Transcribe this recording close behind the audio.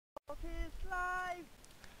life.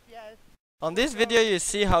 Yes. On this video you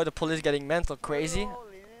see how the police getting mental crazy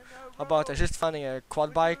about just finding a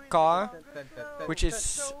quad bike car, which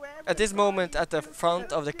is at this moment at the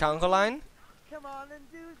front of the conga line. Come on and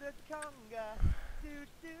do the conga. Do,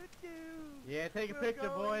 do, do. Yeah, take a picture,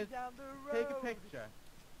 boys. Take a picture.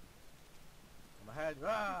 I'm ahead.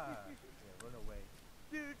 Ah! Yeah, run away.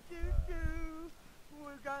 Do, do, do.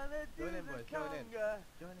 We're gonna do Join in, the boys. Join in. conga.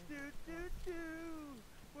 Join in. Do, do, do.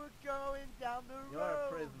 We're going down the You're road.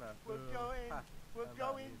 a prisoner. We're going. Ha. We're I'm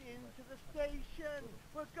not going using into the station.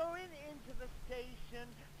 We're going into the station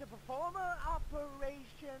to perform our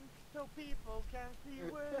operation so people can see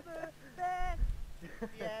we're the best.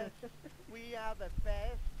 Yes, we are the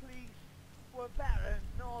best police. We're better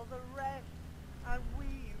than all the rest, and we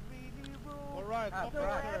really rule. All right, so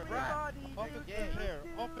everybody officers here,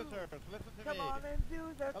 officers, listen to Come me. on and do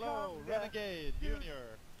the Hello, conga. Renegade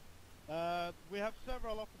Junior. We have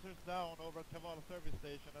several officers down over at Kavala service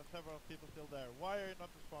station and several people still there. Why are you not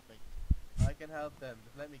responding? I can help them.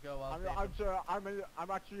 Just let me go.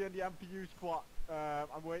 I'm actually in the MPU squad.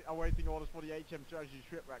 I'm awaiting orders for the HM Treasury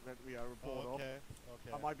shipwreck that we are report of. Okay.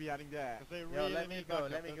 I might be heading there. They Yo, really let me need go.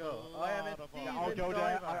 backup. Let me There's go. a I am lot a of seasoned I'll go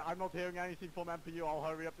there. driver. I'm not hearing anything from MPU. I'll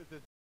hurry up. This is